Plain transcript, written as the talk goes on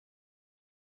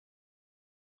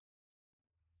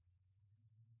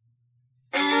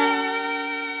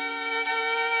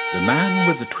The Man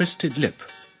with the Twisted Lip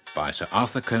by Sir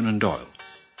Arthur Conan Doyle.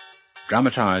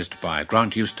 Dramatised by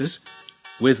Grant Eustace,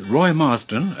 with Roy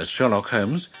Marsden as Sherlock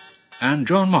Holmes and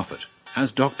John Moffatt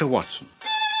as Dr. Watson.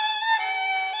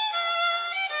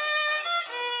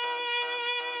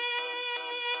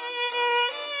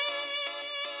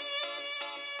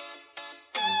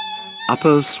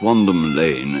 Upper Swandham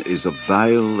Lane is a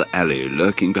vile alley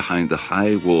lurking behind the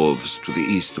high wharves to the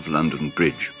east of London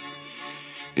Bridge.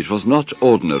 It was not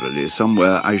ordinarily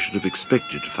somewhere I should have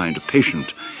expected to find a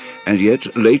patient, and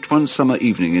yet late one summer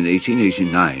evening in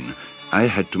 1889 I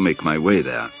had to make my way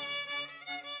there.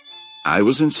 I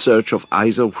was in search of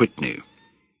Isa Whitney.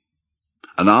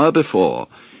 An hour before,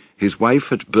 his wife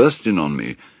had burst in on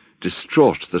me,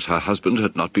 distraught that her husband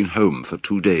had not been home for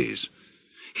 2 days.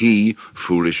 He,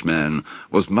 foolish man,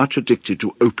 was much addicted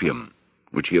to opium,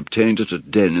 which he obtained at a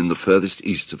den in the furthest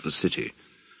east of the city.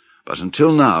 But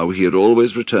until now he had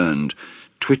always returned,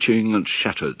 twitching and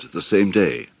shattered the same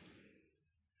day.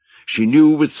 She knew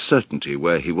with certainty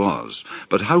where he was,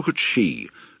 but how could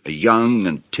she, a young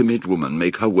and timid woman,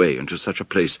 make her way into such a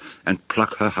place and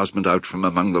pluck her husband out from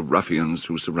among the ruffians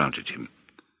who surrounded him?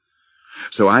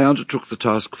 So I undertook the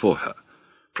task for her,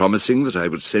 promising that I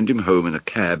would send him home in a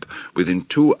cab within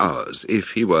 2 hours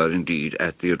if he were indeed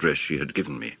at the address she had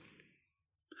given me.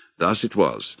 Thus it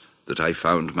was that I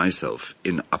found myself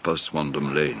in Upper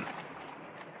Swandham Lane.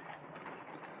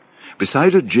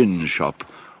 Beside a gin shop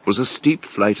was a steep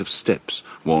flight of steps,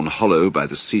 worn hollow by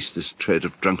the ceaseless tread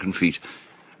of drunken feet,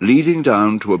 leading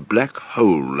down to a black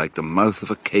hole like the mouth of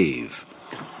a cave.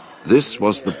 This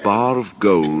was the Bar of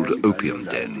Gold opium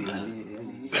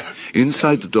den.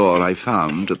 Inside the door I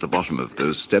found, at the bottom of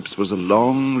those steps, was a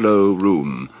long, low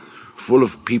room, full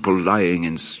of people lying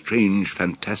in strange,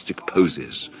 fantastic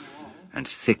poses, and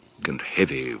thick and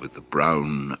heavy with the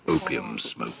brown opium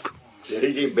smoke. There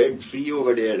is a bed free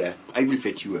over there. I will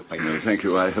fetch you a pint. No, thank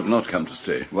you. I have not come to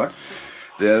stay. What?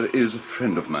 There is a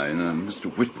friend of mine,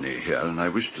 Mr. Whitney, here, and I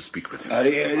wish to speak with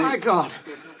him. My God!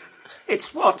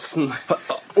 It's Watson.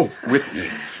 Oh, Whitney.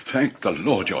 Thank the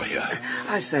Lord you're here.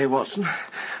 I say, Watson,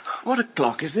 what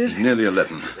o'clock is it? Nearly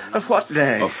 11. Of what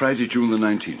day? Of Friday, June the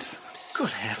 19th. Good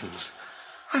heavens.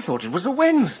 I thought it was a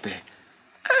Wednesday.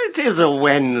 It is a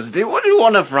Wednesday. What do you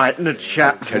want to frighten a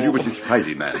chap for? Tell you it is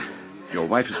Friday, man. Your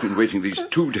wife has been waiting these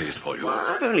 2 days for you.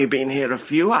 I've only been here a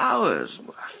few hours.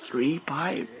 3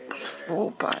 pipes,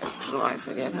 4 pipes. Oh, I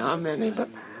forget how many, but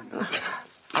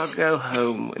I'll go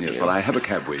home with Yes, you. well, I have a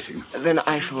cab waiting. Then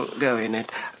I shall go in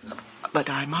it. But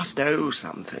I must owe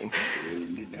something.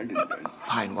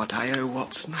 Find what I owe,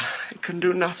 Watson. I can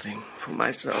do nothing for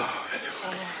myself.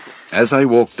 As I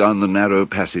walked down the narrow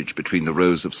passage between the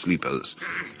rows of sleepers,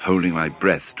 holding my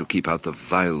breath to keep out the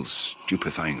vile,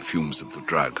 stupefying fumes of the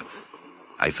drug,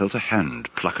 I felt a hand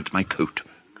pluck at my coat.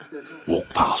 Walk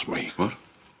past me. What?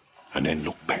 And then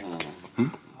look back.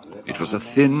 It was a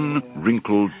thin,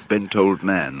 wrinkled, bent old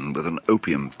man with an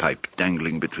opium pipe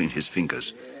dangling between his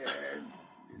fingers.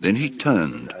 Then he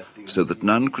turned so that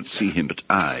none could see him but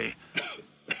I,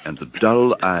 and the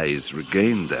dull eyes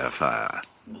regained their fire,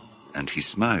 and he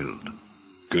smiled.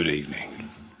 Good evening.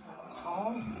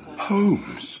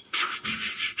 Holmes!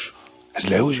 As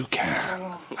low as you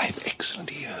can. I have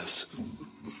excellent ears.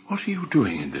 What are you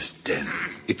doing in this den?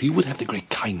 If you would have the great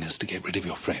kindness to get rid of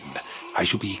your friend, I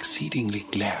shall be exceedingly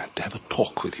glad to have a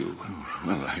talk with you.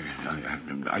 Well,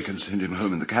 I can send him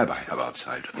home in the cab I have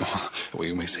outside. Well,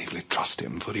 you may safely trust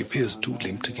him, for he appears too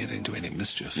limp to get into any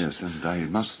mischief. Yes, and I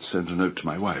must send a note to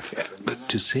my wife. But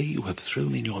to say you have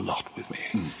thrown in your lot with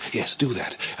me. Yes, do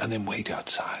that, and then wait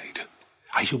outside.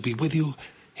 I shall be with you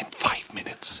in 5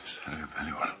 minutes.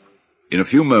 Very well. In a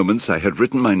few moments I had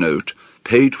written my note,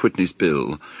 paid Whitney's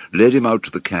bill, led him out to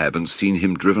the cab, and seen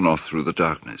him driven off through the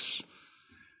darkness.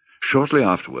 Shortly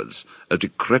afterwards, a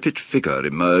decrepit figure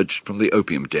emerged from the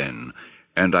opium den,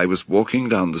 and I was walking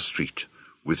down the street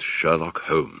with Sherlock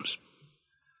Holmes.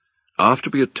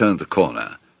 After we had turned the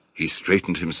corner, he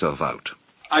straightened himself out.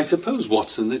 I suppose,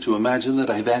 Watson, that you imagine that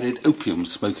I've added opium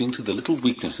smoking to the little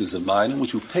weaknesses of mine in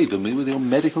which you favour me with your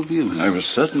medical views. I was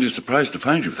certainly surprised to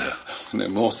find you there. No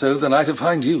more so than I to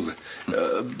find you.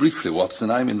 Briefly, Watson,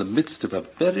 I'm in the midst of a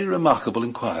very remarkable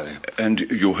inquiry. And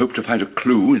you hope to find a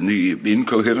clue in the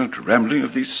incoherent rambling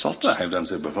of these sots? I have done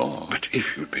so before. But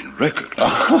if you'd been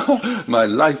recognized... My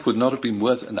life would not have been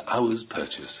worth an hour's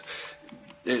purchase.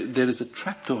 There is a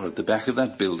trapdoor at the back of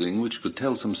that building which could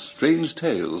tell some strange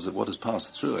tales of what has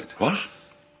passed through it. What?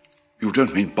 You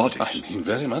don't mean bodies? I mean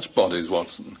very much bodies,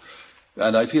 Watson.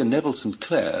 And I fear Neville St.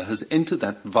 Clair has entered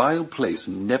that vile place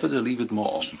never to leave it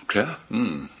more. St. Clair?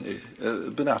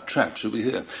 But our trap shall be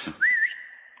here.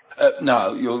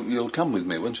 Now, you'll come with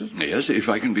me, won't you? Yes, if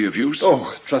I can be of use.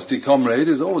 Oh, a trusty comrade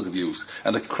is always of use,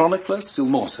 and a chronicler still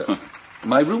more so.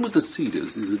 My room at the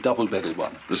Cedars is a double-bedded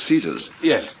one. The Cedars?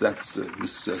 Yes, that's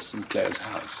Miss Sinclair's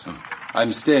house. Oh.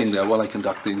 I'm staying there while I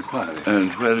conduct the inquiry.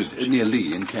 And where is it? Near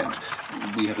Lee, in Kent.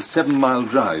 We have a 7-mile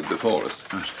drive before us.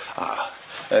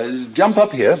 Right. Jump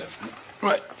up here.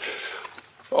 Right.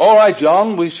 All right,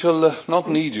 John, we shall not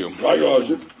need you. Right,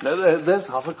 yours. There's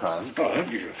half a crown. Oh,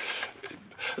 thank you.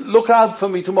 Look out for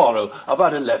me tomorrow,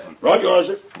 about 11. Right,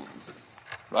 yours.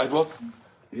 Right, Watson?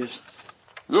 Yes.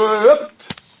 Up.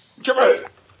 Jimmy!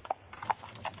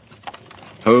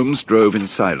 Holmes drove in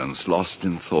silence, lost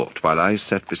in thought, while I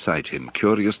sat beside him,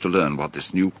 curious to learn what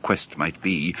this new quest might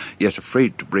be, yet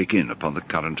afraid to break in upon the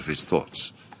current of his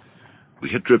thoughts. We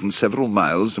had driven several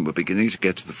miles and were beginning to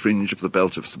get to the fringe of the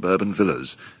belt of suburban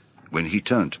villas, when he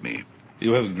turned to me.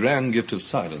 You have a grand gift of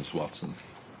silence, Watson.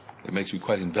 It makes you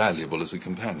quite invaluable as a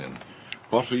companion.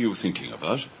 What were you thinking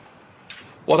about?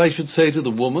 What I should say to the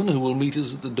woman who will meet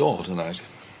us at the door tonight.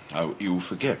 Oh, you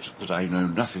forget that I know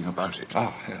nothing about it.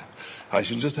 Yeah. I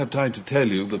shall just have time to tell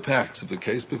you the facts of the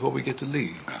case before we get to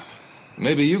Lee.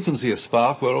 Maybe you can see a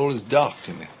spark where all is dark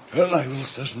to me. Well, I will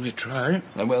certainly try.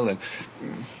 Well then,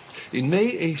 in May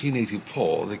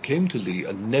 1884, there came to Lee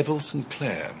a Neville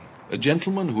Sinclair, a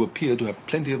gentleman who appeared to have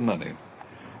plenty of money.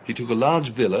 He took a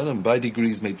large villa and by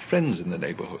degrees made friends in the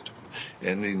neighborhood.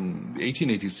 And in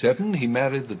 1887, he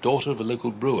married the daughter of a local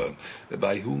brewer,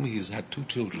 by whom he has had 2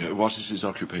 children. What is his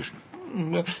occupation?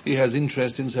 Well, he has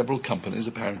interest in several companies,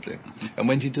 apparently, and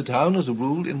went into town, as a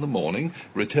rule, in the morning,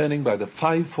 returning by the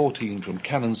 5:14 from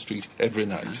Cannon Street every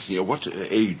night. What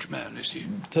age man is he?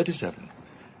 37.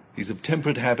 He's of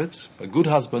temperate habits, a good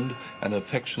husband, and an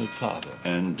affectionate father.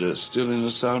 And still in a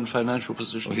sound financial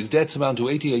position? Well, his debts amount to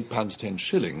 £88 10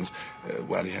 shillings,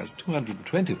 while he has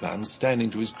 £220 standing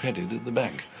to his credit at the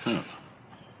bank. Huh.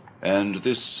 And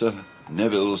this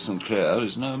Neville Sinclair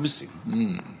is now missing.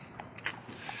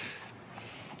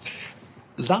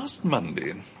 Last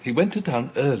Monday, he went to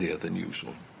town earlier than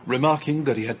usual, remarking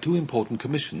that he had 2 important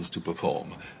commissions to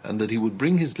perform, and that he would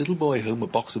bring his little boy home a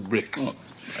box of bricks. Oh,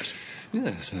 nice.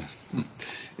 Yes.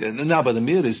 Now, by the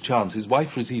merest chance, his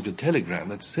wife received a telegram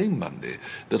that same Monday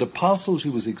that a parcel she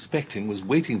was expecting was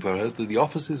waiting for her at the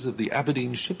offices of the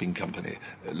Aberdeen Shipping Company,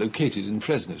 located in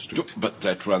Fresno Street. But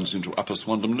that runs into Upper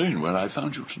Swandam Lane, where I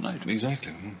found you tonight.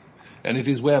 Exactly. And it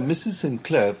is where Mrs.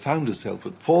 Sinclair found herself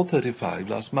at 4:35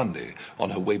 last Monday,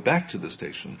 on her way back to the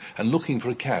station, and looking for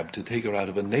a cab to take her out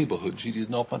of a neighborhood she did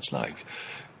not much like,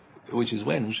 which is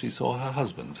when she saw her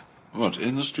husband. What,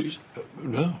 in the street?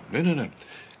 No.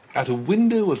 At a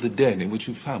window of the den in which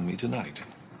you found me tonight.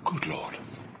 Good Lord.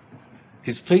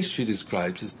 His face she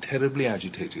describes as terribly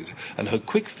agitated, and her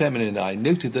quick feminine eye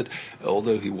noted that,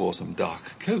 although he wore some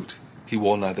dark coat, he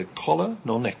wore neither collar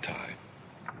nor necktie.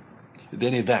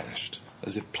 Then he vanished,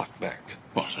 as if plucked back.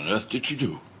 What on earth did she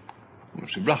do? Well,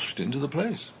 she rushed into the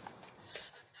place.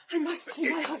 I must see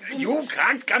my husband. You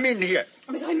can't come in here.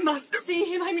 But I must see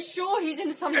him. I'm sure he's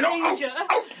in some Out, danger.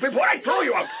 out, before I throw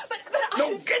you out. But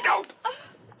No, get out.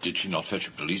 Did she not fetch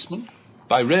a policeman?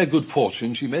 By rare good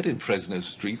fortune, she met in Fresno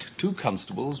Street 2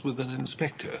 constables with an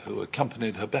inspector who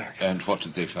accompanied her back. And what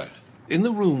did they find? In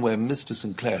the room where Mr.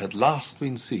 Sinclair had last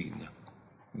been seen,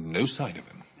 no sign of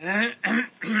him.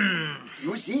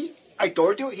 You see? I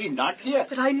told you he's not here.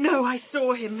 But I know I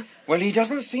saw him. Well, he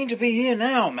doesn't seem to be here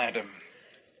now, madam.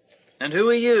 And who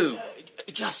are you?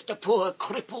 Just a poor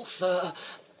cripple, sir.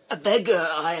 A beggar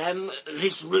I am.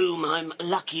 This room I'm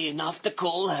lucky enough to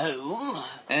call home.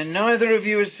 And neither of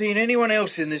you has seen anyone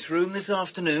else in this room this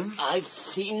afternoon? I've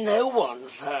seen no one,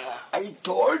 sir. I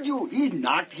told you he's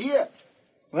not here.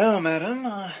 Well,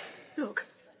 madam, Look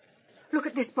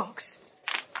at this box.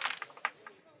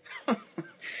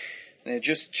 they're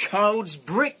just child's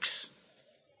bricks.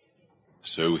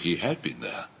 So he had been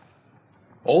there.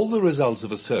 All the results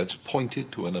of a search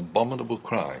pointed to an abominable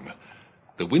crime.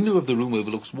 The window of the room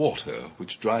overlooks water,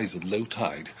 which dries at low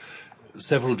tide.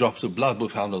 Several drops of blood were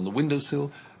found on the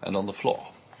windowsill and on the floor.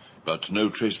 But no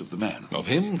trace of the man. Of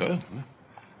him, no.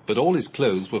 But all his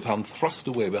clothes were found thrust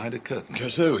away behind a curtain.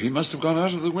 So he must have gone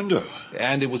out of the window.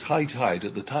 And it was high tide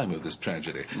at the time of this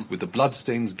tragedy, with the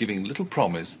bloodstains giving little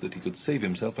promise that he could save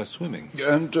himself by swimming.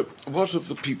 And what of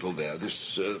the people there?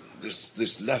 This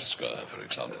Lasker, for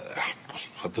example?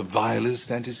 Of the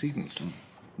vilest antecedents.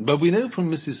 But we know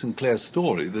from Mrs. Sinclair's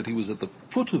story that he was at the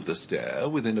foot of the stair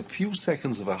within a few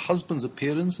seconds of her husband's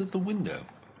appearance at the window.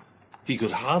 He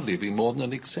could hardly be more than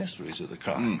an accessory to the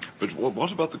crime. But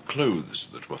what about the clothes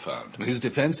that were found? His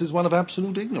defense is one of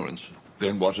absolute ignorance.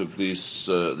 Then what of this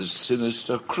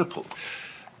sinister cripple?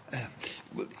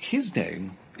 His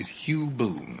name is Hugh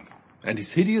Boone, and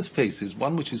his hideous face is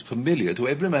one which is familiar to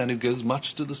every man who goes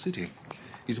much to the city.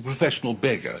 He's a professional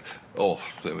beggar, though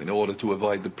in order to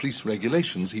avoid the police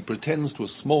regulations, he pretends to a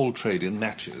small trade in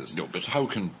matches. No, but how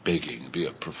can begging be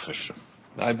a profession?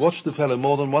 I've watched the fellow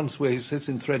more than once where he sits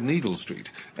in Threadneedle Street,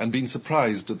 and been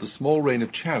surprised at the small rain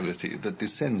of charity that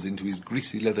descends into his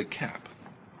greasy leather cap.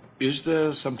 Is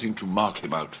there something to mark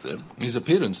him out, then? His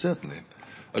appearance, certainly.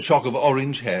 A shock of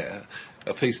orange hair,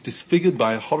 a face disfigured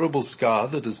by a horrible scar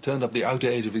that has turned up the outer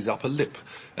edge of his upper lip,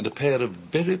 and a pair of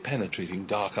very penetrating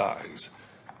dark eyes.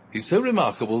 He's so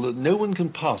remarkable that no one can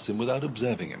pass him without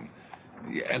observing him.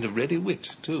 And a ready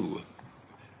wit, too.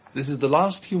 This is the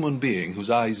last human being whose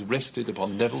eyes rested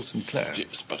upon Neville Sinclair.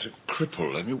 Yes, but a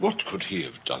cripple. I mean, what could he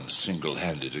have done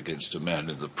single-handed against a man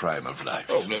in the prime of life?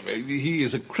 Oh, no, he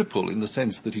is a cripple in the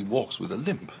sense that he walks with a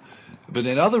limp. But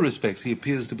in other respects, he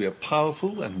appears to be a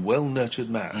powerful and well-nurtured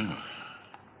man.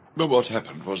 But what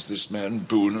happened? Was this man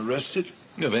Boone arrested?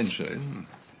 Eventually.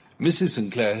 Mrs.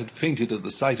 Sinclair had fainted at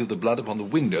the sight of the blood upon the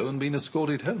window and been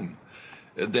escorted home.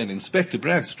 Then Inspector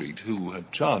Bradstreet, who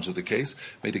had charge of the case,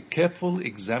 made a careful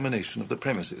examination of the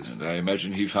premises. And I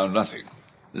imagine he found nothing.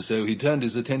 So he turned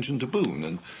his attention to Boone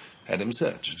and had him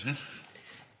searched.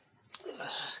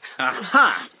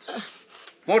 Aha!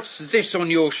 What's this on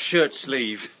your shirt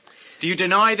sleeve? Do you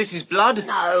deny this is blood?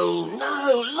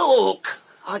 No, look.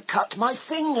 I cut my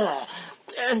finger.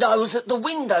 And I was at the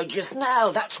window just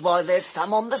now. That's why there's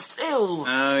some on the sill.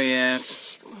 Oh,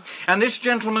 yes. And this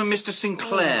gentleman, Mr.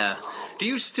 Sinclair, do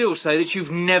you still say that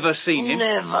you've never seen him?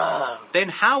 Never. Then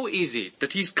how is it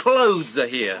that his clothes are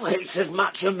here? Well, it's as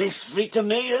much a mystery to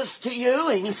me as to you,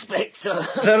 Inspector.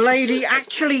 The lady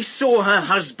actually saw her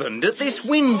husband at this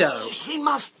window. She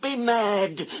must be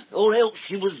mad, or else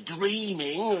she was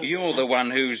dreaming. You're the one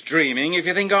who's dreaming if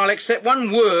you think I'll accept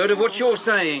one word of what you're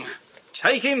saying.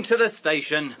 Take him to the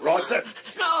station. Right, then.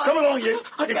 No, Come along, you.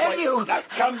 I tell you. No,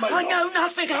 come, mate. I know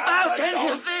nothing about any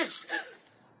of this.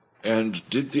 And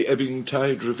did the ebbing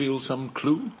tide reveal some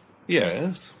clue?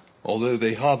 Yes, although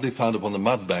they hardly found upon the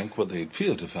mud bank what they'd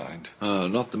feared to find.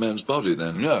 Not the man's body,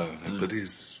 then? No, but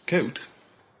his coat.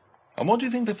 And what do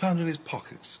you think they found in his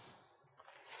pockets?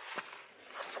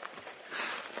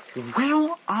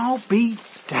 Well, I'll be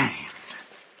damned.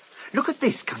 Look at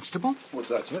this, Constable. What's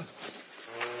that, sir?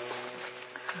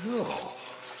 Oh.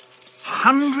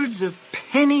 Hundreds of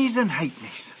pennies and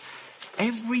halfpennies.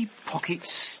 Every pocket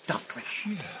stuffed with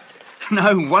it.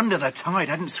 No wonder the tide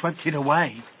hadn't swept it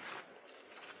away.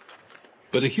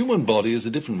 But a human body is a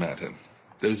different matter.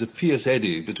 There is a fierce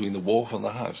eddy between the wharf and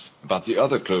the house. But the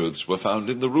other clothes were found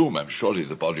in the room. I'm surely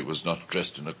the body was not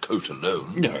dressed in a coat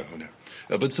alone. No.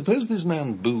 But suppose this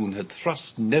man Boone had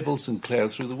thrust Neville Sinclair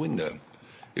through the window.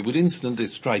 It would instantly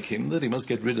strike him that he must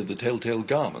get rid of the telltale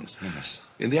garments. Yes.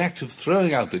 In the act of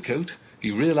throwing out the coat,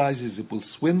 he realizes it will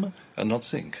swim and not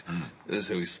sink.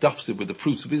 So he stuffs it with the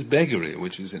fruits of his beggary,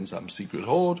 which is in some secret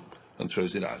hoard, and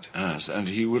throws it out. Yes, and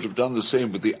he would have done the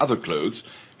same with the other clothes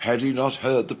had he not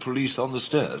heard the police on the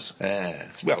stairs.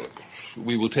 Well,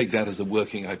 we will take that as a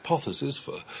working hypothesis,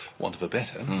 for want of a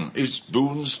better. Is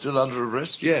Boone still under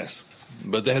arrest? Yes,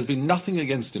 but there has been nothing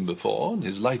against him before, and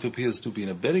his life appears to have been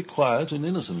a very quiet and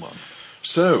innocent one.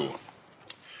 So,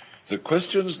 the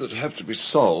questions that have to be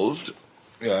solved,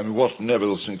 what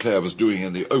Neville Sinclair was doing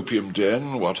in the opium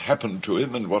den, what happened to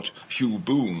him, and what Hugh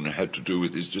Boone had to do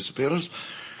with his disappearance,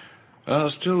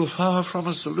 are still far from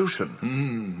a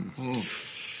solution.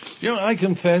 I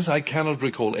confess I cannot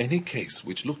recall any case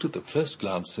which looked at the first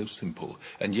glance so simple,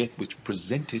 and yet which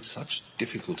presented such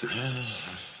difficulties.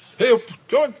 Hey up,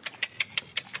 go on.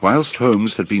 Whilst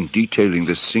Holmes had been detailing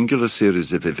this singular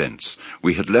series of events,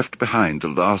 we had left behind the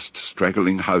last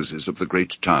straggling houses of the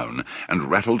great town and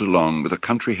rattled along with a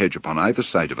country hedge upon either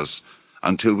side of us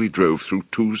until we drove through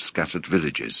two scattered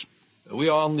villages. We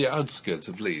are on the outskirts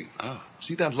of Lee.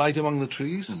 See that light among the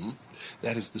trees?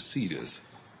 That is the Cedars.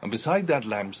 And beside that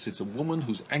lamp sits a woman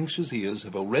whose anxious ears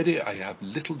have already, I have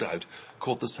little doubt,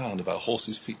 caught the sound of our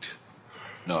horses' feet.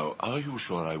 Now, are you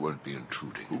sure I won't be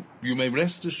intruding? You may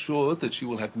rest assured that she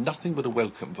will have nothing but a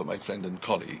welcome for my friend and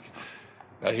colleague.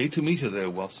 I hate to meet her,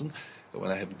 though, Watson, when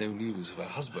I have no news of her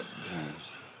husband.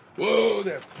 Whoa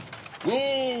there!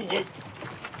 Whoa!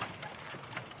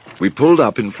 We pulled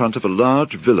up in front of a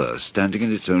large villa standing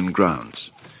in its own grounds.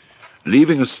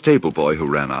 Leaving a stable boy who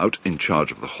ran out in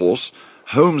charge of the horse,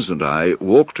 Holmes and I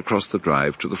walked across the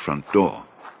drive to the front door.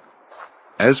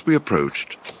 As we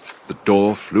approached, the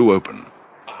door flew open.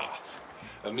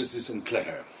 Mrs.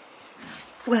 Sinclair.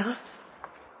 Well,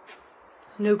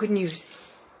 no good news.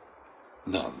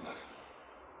 None.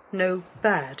 No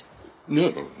bad.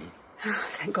 No. Oh,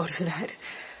 thank God for that.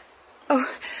 Oh,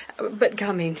 but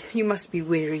come in. You must be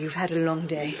weary. You've had a long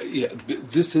day.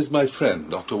 This is my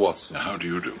friend, Dr. Watson. How do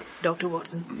you do? Dr.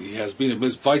 Watson. He has been of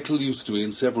most vital use to me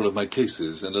in several of my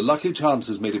cases, and a lucky chance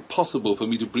has made it possible for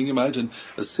me to bring him out and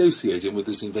associate him with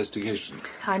this investigation.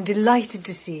 I'm delighted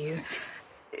to see you.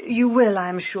 You will, I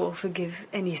am sure, forgive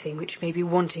anything which may be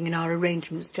wanting in our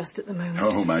arrangements just at the moment.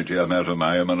 Oh, my dear madam,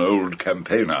 I am an old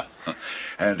campaigner.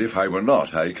 And if I were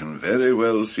not, I can very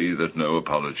well see that no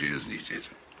apology is needed.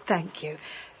 Thank you.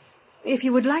 If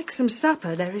you would like some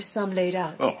supper, there is some laid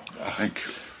out. Oh, thank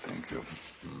you. Thank you.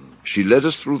 She led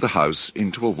us through the house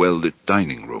into a well-lit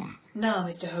dining room. Now,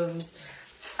 Mr. Holmes,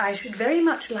 I should very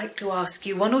much like to ask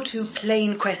you one or two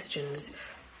plain questions,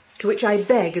 to which I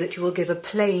beg that you will give a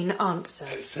plain answer.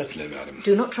 Certainly, madam.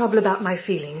 Do not trouble about my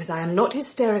feelings. I am not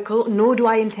hysterical, nor do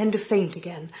I intend to faint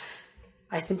again.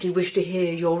 I simply wish to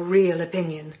hear your real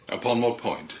opinion. Upon what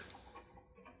point?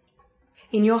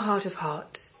 In your heart of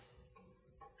hearts,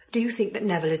 do you think that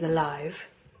Neville is alive?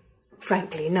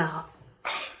 Frankly, now.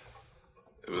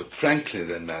 Frankly,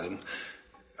 then, madam,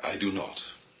 I do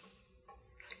not.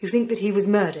 You think that he was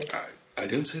murdered? I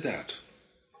don't say that.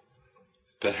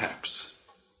 Perhaps.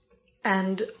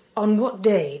 And on what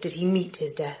day did he meet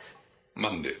his death?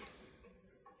 Monday.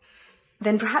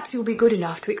 Then perhaps you'll be good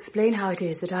enough to explain how it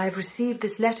is that I have received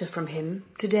this letter from him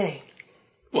today.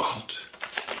 What?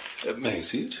 May I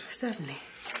see it? Certainly.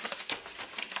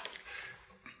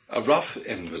 A rough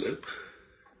envelope,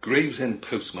 Gravesend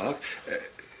postmark,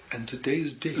 and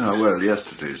today's date. Oh, well,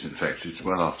 yesterday's, in fact. It's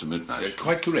well after midnight.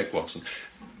 Quite correct, Watson.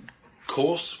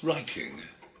 Coarse writing.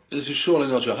 This is surely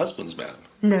not your husband's, madam.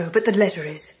 No, but the letter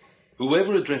is.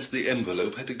 Whoever addressed the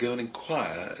envelope had to go and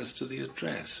inquire as to the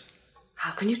address.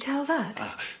 How can you tell that?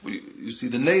 Well, you see,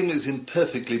 the name is in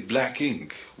perfectly black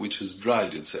ink, which has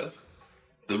dried itself.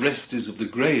 The rest is of the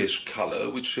greyish colour,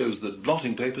 which shows that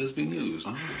blotting paper has been used.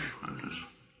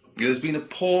 There's been a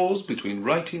pause between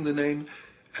writing the name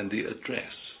and the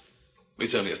address.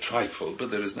 It's only a trifle,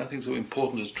 but there is nothing so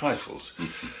important as trifles.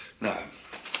 Now,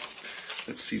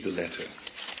 let's see the letter.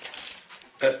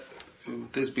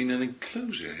 There's been an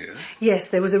enclosure here.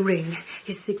 Yes, there was a ring.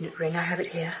 His signet ring. I have it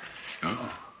here.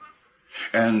 Oh.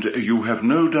 And you have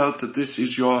no doubt that this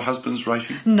is your husband's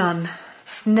writing? None.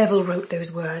 Neville wrote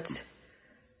those words.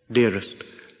 Dearest,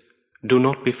 do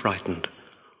not be frightened.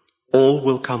 All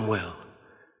will come well.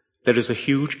 There is a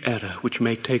huge error which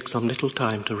may take some little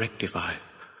time to rectify.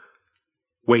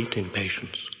 Wait in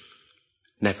patience.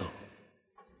 Neville.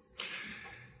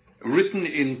 Written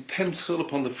in pencil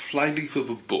upon the flyleaf of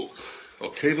a book,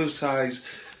 octavo size,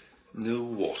 no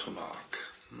watermark.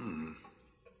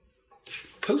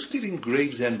 Posted in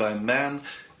Gravesend by a man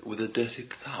with a dirty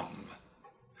thumb.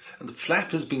 And the flap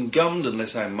has been gummed,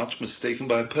 unless I am much mistaken,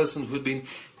 by a person who had been,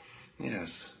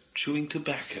 chewing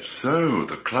tobacco. So,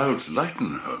 the clouds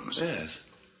lighten, Holmes. Yes.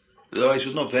 Though I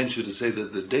should not venture to say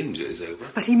that the danger is over.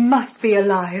 But he must be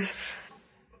alive.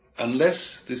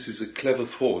 Unless this is a clever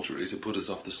forgery to put us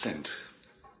off the scent.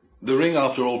 The ring,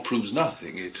 after all, proves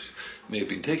nothing. It may have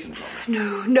been taken from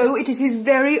him. No, it is his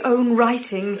very own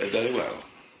writing. Very well.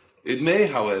 It may,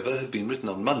 however, have been written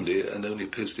on Monday and only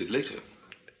posted later.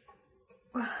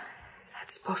 Well,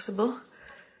 that's possible.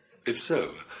 If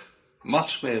so,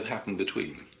 much may have happened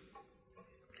between.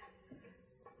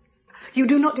 You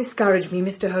do not discourage me,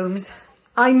 Mr. Holmes.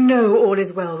 I know all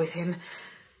is well with him.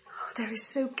 There is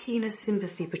so keen a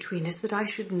sympathy between us that I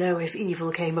should know if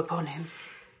evil came upon him.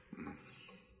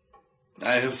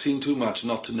 I have seen too much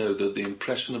not to know that the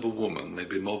impression of a woman may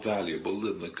be more valuable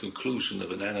than the conclusion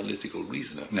of an analytical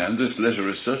reasoner. And this letter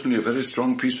is certainly a very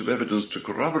strong piece of evidence to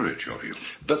corroborate your view.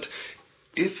 But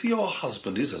if your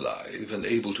husband is alive and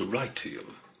able to write to you,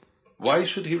 why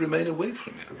should he remain away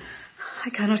from you? I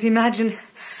cannot imagine.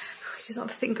 It is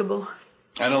unthinkable.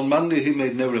 And on Monday he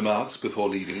made no remarks before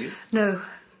leaving you? No.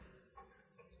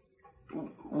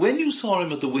 When you saw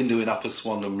him at the window in Upper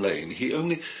Swanham Lane, he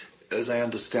only, as I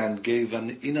understand, gave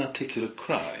an inarticulate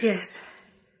cry. Yes.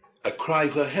 A cry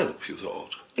for help, you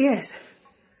thought? Yes.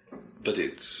 But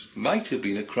it might have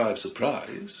been a cry of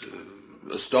surprise,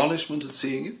 astonishment at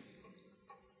seeing you.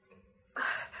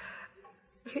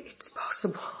 It's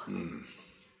possible.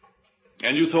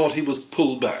 And you thought he was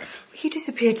pulled back? He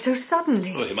disappeared so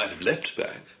suddenly. Well, he might have leapt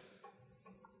back.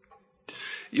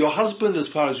 Your husband, as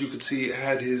far as you could see,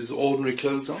 had his ordinary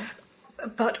clothes on?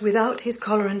 But without his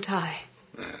collar and tie.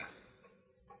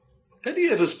 Had he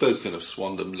ever spoken of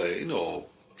Swanham Lane or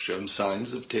shown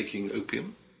signs of taking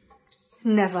opium?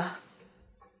 Never.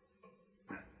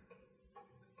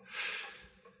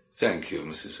 Thank you,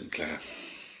 Mrs. Sinclair.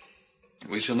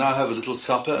 We shall now have a little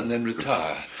supper and then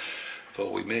retire,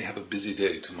 for we may have a busy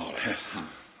day tomorrow.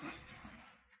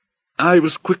 I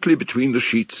was quickly between the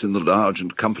sheets in the large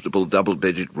and comfortable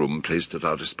double-bedded room placed at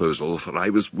our disposal, for I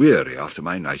was weary after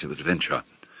my night of adventure.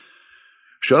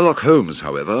 Sherlock Holmes,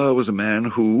 however, was a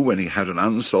man who, when he had an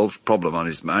unsolved problem on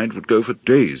his mind, would go for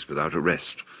days without a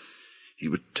rest. He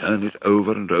would turn it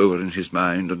over and over in his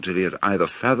mind until he had either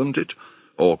fathomed it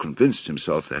or convinced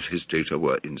himself that his data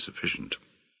were insufficient.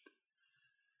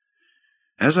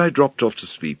 As I dropped off to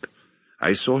sleep,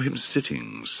 I saw him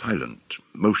sitting, silent,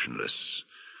 motionless,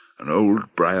 an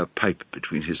old briar pipe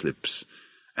between his lips,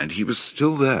 and he was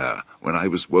still there when I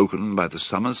was woken by the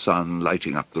summer sun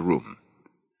lighting up the room.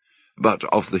 But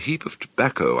of the heap of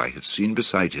tobacco I had seen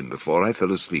beside him before I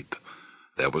fell asleep,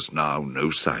 there was now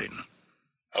no sign.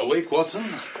 Awake, Watson?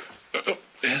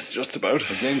 Yes, just about.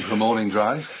 Again for a morning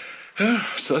drive?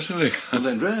 Certainly. Well,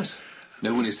 then dress.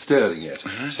 No one is stirring yet,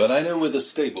 but I know where the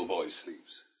stable boy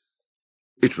sleeps.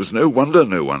 It was no wonder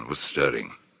no one was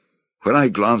stirring. When I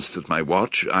glanced at my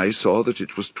watch, I saw that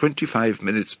it was 25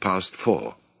 minutes past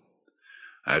 4.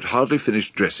 I had hardly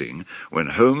finished dressing when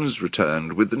Holmes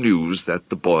returned with the news that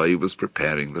the boy was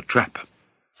preparing the trap.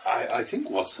 I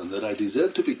think, Watson, that I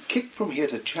deserve to be kicked from here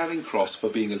to Charing Cross for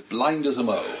being as blind as a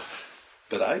mole.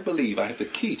 But I believe I have the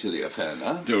key to the affair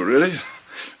now. Oh, really?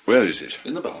 Where is it?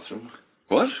 In the bathroom.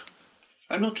 What?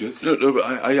 I'm not joking. No, but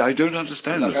I don't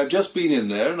understand. Look, I've just been in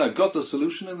there and I've got the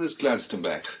solution in this Gladstone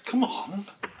bag. Come on.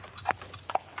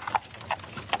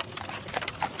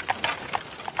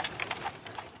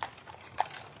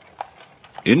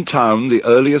 In town, the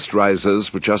earliest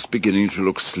risers were just beginning to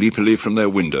look sleepily from their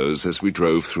windows as we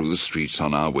drove through the streets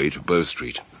on our way to Bow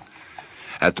Street.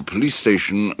 At the police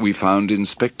station, we found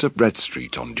Inspector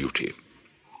Bradstreet on duty.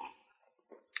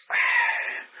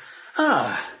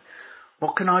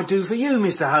 What can I do for you,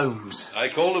 Mr. Holmes? I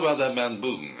called about that man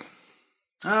Boone.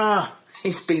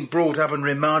 He's been brought up and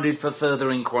remanded for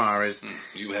further inquiries.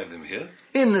 You have him here?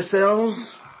 In the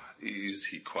cells. Is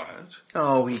he quiet?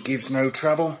 Oh, he gives no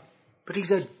trouble. But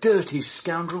he's a dirty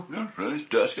scoundrel. Oh, really?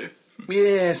 Dirty?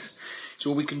 Yes. It's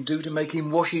all we can do to make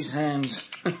him wash his hands.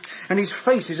 And his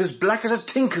face is as black as a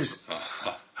tinker's.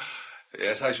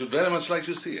 Yes, I should very much like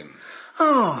to see him.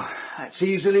 Oh, that's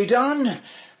easily done.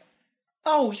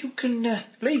 Oh, you can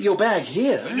leave your bag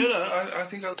here. No, I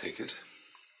think I'll take it.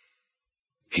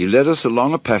 He led us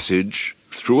along a passage,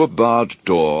 through a barred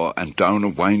door, and down a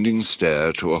winding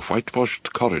stair to a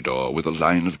whitewashed corridor with a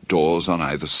line of doors on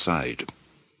either side.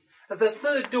 The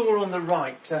third door on the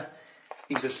right.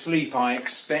 He's asleep, I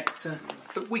expect,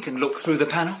 but we can look through the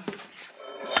panel.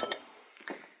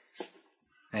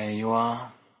 There you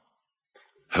are.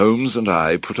 Holmes and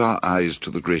I put our eyes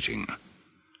to the grating.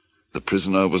 The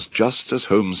prisoner was just as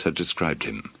Holmes had described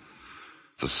him.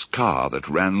 The scar that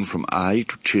ran from eye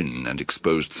to chin and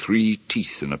exposed 3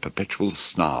 teeth in a perpetual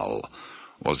snarl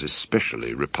was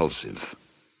especially repulsive.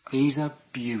 He's a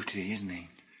beauty, isn't he?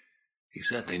 He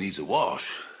certainly needs a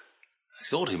wash. I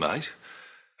thought he might,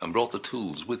 and brought the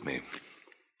tools with me.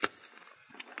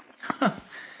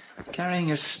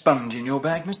 Carrying a sponge in your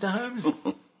bag, Mr. Holmes?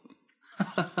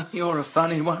 You're a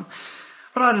funny one.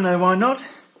 But I don't know why not.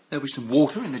 There'll be some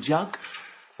water in the jug.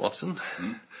 Watson,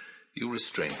 you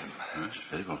restrain him. Yes,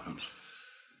 very well, Holmes.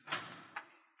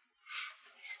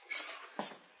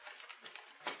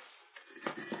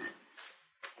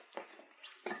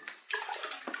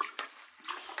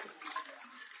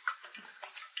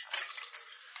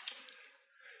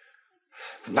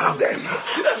 Now then.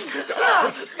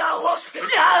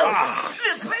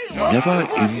 Never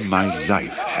in my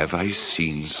life have I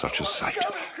seen such a sight.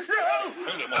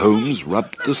 Holmes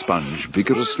rubbed the sponge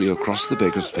vigorously across the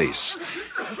beggar's face,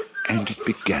 and it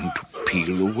began to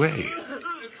peel away.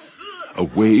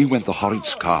 Away went the horrid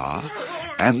scar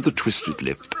and the twisted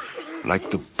lip, like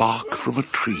the bark from a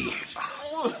tree.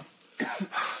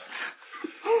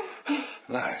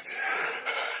 Right.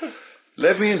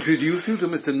 Let me introduce you to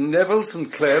Mr. Neville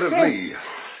St. Clair of Lee,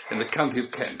 in the county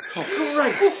of Kent. Oh,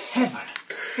 great heaven!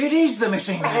 It is the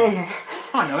missing man.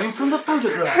 I know him from the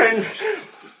photograph.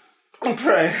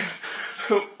 Pray,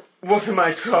 what am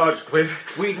I charged with?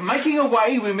 With making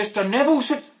away with Mr. Neville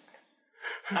St...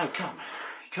 No, come.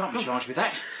 You can't be charged with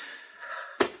that.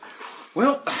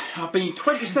 Well, I've been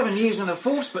 27 years in the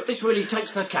force, but this really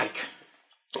takes the cake.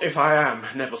 If I am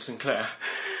Neville St. Clair,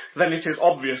 then it is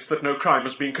obvious that no crime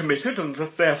has been committed and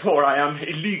that therefore I am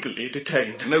illegally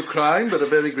detained. No crime, but a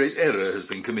very great error has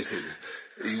been committed.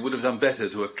 You would have done better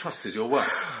to have trusted your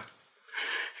wife.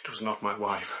 It was not my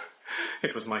wife.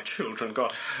 It was my children.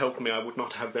 God help me, I would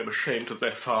not have them ashamed of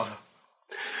their father.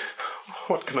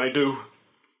 What can I do?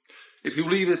 If you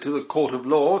leave it to the court of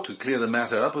law to clear the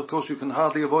matter up, of course you can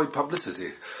hardly avoid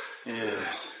publicity.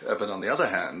 Yes. But on the other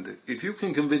hand, if you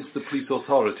can convince the police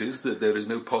authorities that there is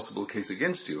no possible case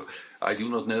against you, I do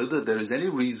not know that there is any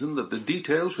reason that the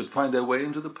details should find their way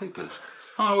into the papers.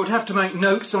 I would have to make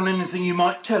notes on anything you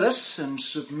might tell us and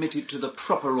submit it to the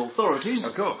proper authorities.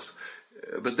 Of course.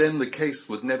 But then the case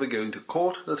would never go into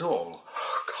court at all.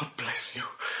 Oh, God bless you.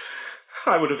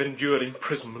 I would have endured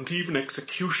imprisonment, even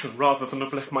execution, rather than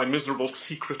have left my miserable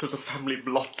secret as a family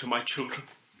blot to my children.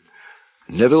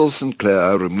 Neville St.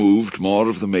 Clair removed more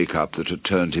of the make-up that had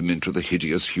turned him into the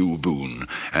hideous Hugh Boone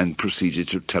and proceeded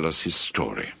to tell us his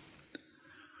story.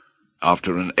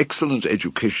 After an excellent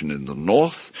education in the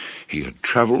North, he had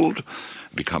travelled,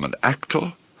 become an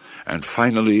actor, and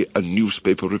finally a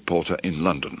newspaper reporter in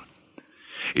London.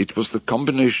 It was the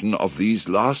combination of these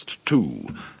last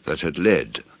two that had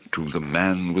led to The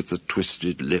Man with the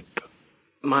Twisted Lip.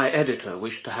 My editor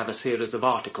wished to have a series of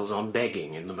articles on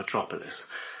begging in the metropolis.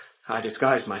 I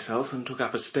disguised myself and took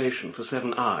up a station for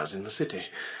 7 hours in the city.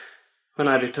 When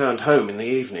I returned home in the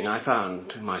evening, I found,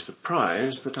 to my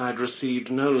surprise, that I had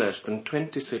received no less than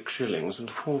 26 shillings and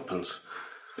 4pence.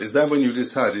 Is that when you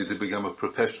decided to become a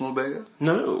professional beggar?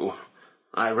 No.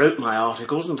 I wrote my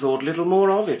articles and thought little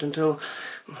more of it until,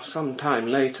 some time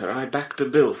later, I backed a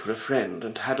bill for a friend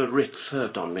and had a writ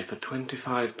served on me for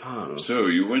 £25. So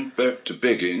you went back to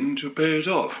begging to pay it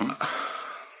off, huh?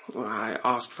 Well, I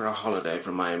asked for a holiday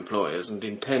from my employers, and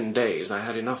in 10 days I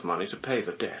had enough money to pay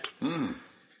the debt. And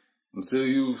so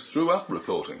you threw up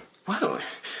reporting? Well,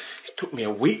 it took me a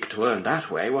week to earn that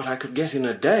way what I could get in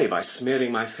a day by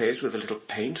smearing my face with a little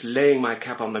paint, laying my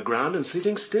cap on the ground and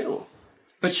sitting still.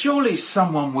 But surely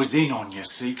someone was in on your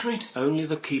secret? Only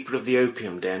the keeper of the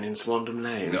opium den in Swandam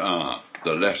Lane. Ah,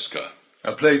 the Lascar.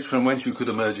 A place from whence you could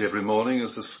emerge every morning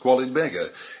as a squalid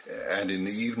beggar, and in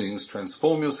the evenings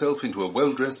transform yourself into a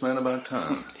well-dressed man about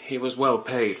town. He was well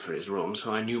paid for his room,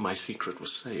 so I knew my secret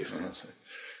was safe. Yes.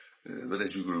 But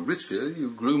as you grew richer,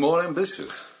 you grew more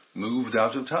ambitious, moved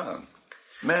out of town,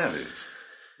 married,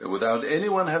 without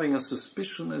anyone having a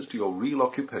suspicion as to your real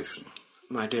occupation.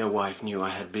 My dear wife knew I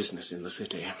had business in the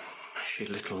city. She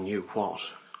little knew what.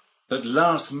 But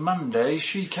last Monday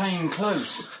she came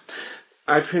close.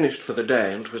 I'd finished for the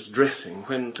day and was dressing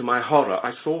when, to my horror,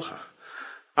 I saw her.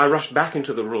 I rushed back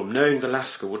into the room, knowing the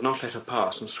Lascar would not let her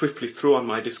pass, and swiftly threw on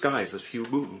my disguise as Hugh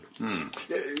Boone.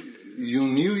 You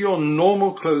knew your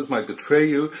normal clothes might betray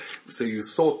you, so you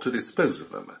sought to dispose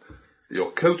of them.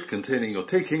 Your coat containing your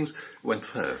takings went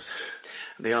first.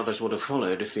 The others would have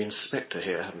followed if the inspector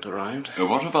here hadn't arrived.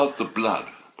 What about the blood?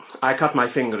 I cut my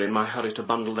finger in my hurry to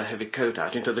bundle the heavy coat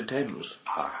out into the Thames.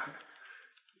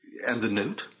 And the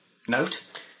note? Note?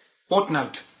 What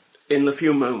note? In the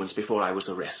few moments before I was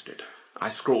arrested, I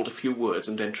scrawled a few words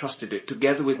and entrusted it,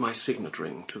 together with my signet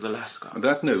ring, to the Lascar.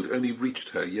 That note only reached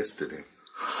her yesterday.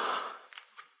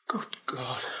 Good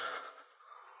God.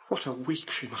 What a week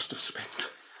she must have spent.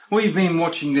 We've been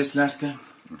watching this Lascar.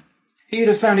 He'd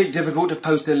have found it difficult to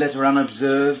post a letter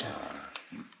unobserved.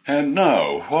 And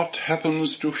now, what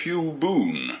happens to Hugh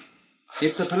Boone?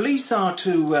 If the police are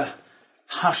to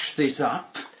hush this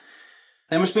up,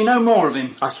 there must be no more of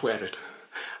him. I swear it,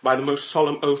 by the most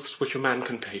solemn oaths which a man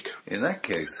can take. In that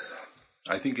case,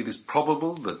 I think it is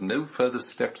probable that no further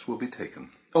steps will be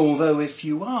taken. Although if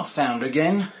you are found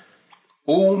again,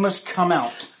 all must come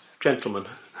out. Gentlemen,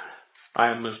 I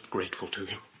am most grateful to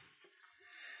you.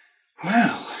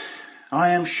 Well,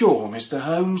 I am sure, Mr.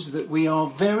 Holmes, that we are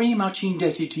very much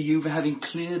indebted to you for having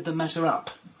cleared the matter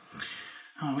up.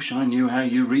 I wish I knew how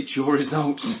you reach your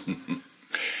results.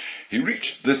 He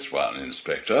reached this one,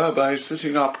 Inspector, by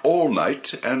sitting up all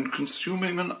night and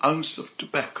consuming an ounce of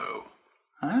tobacco.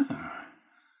 Ah,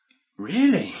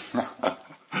 really?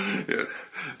 Yeah,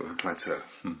 well, quite so.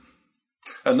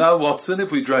 And now, Watson,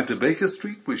 if we drive to Baker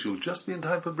Street, we shall just be in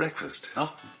time for breakfast.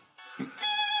 Oh.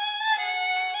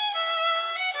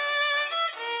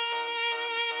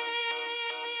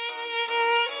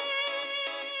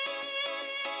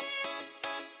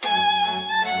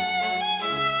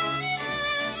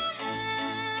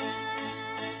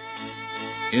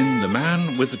 In The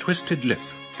Man with the Twisted Lip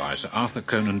by Sir Arthur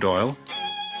Conan Doyle,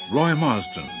 Roy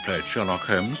Marsden played Sherlock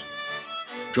Holmes,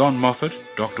 John Moffatt,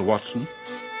 Dr. Watson,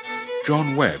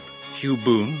 John Webb, Hugh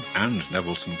Boone and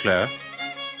Neville St. Clair,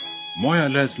 Moya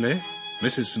Leslie,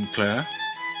 Mrs. St. Clair,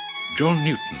 John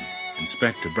Newton,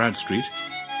 Inspector Bradstreet,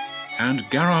 and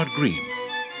Garrard Green,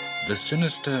 the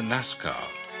sinister Lascar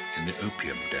in the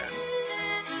opium den.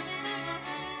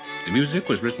 The music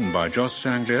was written by Jos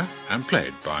Sanglier and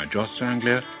played by Jos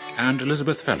Sanglier and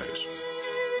Elizabeth Fellows.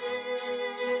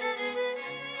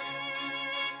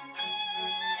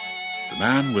 The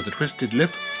Man with the Twisted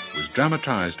Lip was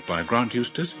dramatised by Grant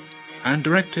Eustace and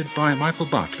directed by Michael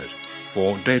Bartlett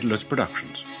for Daedalus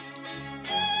Productions.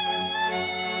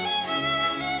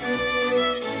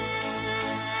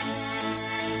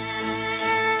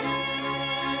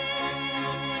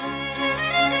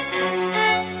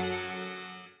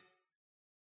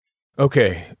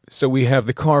 Okay, so we have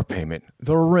the car payment,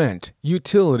 the rent,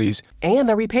 utilities, and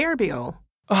the repair bill.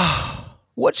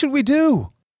 What should we do?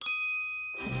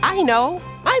 I know.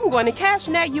 I'm going to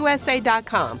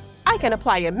CashNetUSA.com. I can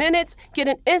apply in minutes, get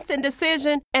an instant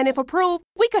decision, and if approved,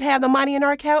 we could have the money in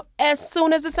our account as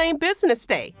soon as the same business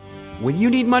day. When you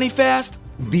need money fast,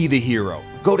 be the hero.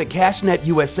 Go to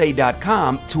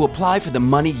CashNetUSA.com to apply for the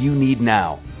money you need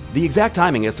now. The exact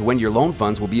timing as to when your loan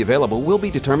funds will be available will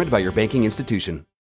be determined by your banking institution.